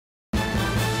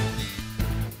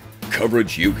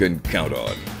coverage you can count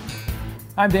on.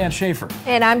 I'm Dan Schaefer.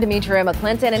 And I'm Demetria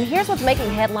McClinton, and here's what's making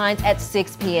headlines at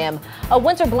 6 p.m. A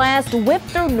winter blast whipped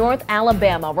through North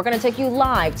Alabama. We're going to take you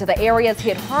live to the areas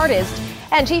hit hardest,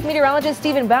 and Chief Meteorologist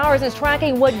Stephen Bowers is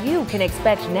tracking what you can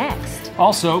expect next.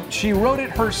 Also, she wrote it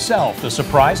herself, the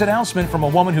surprise announcement from a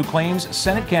woman who claims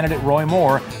Senate candidate Roy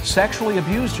Moore sexually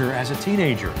abused her as a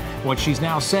teenager. What she's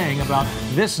now saying about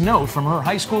this note from her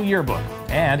high school yearbook,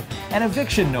 and an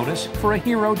eviction notice for a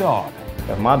hero dog.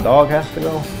 If my dog has to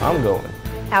go, I'm going.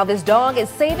 How this dog is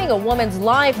saving a woman's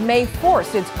life may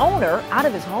force its owner out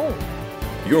of his home.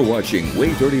 You're watching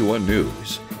WAAY 31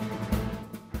 News.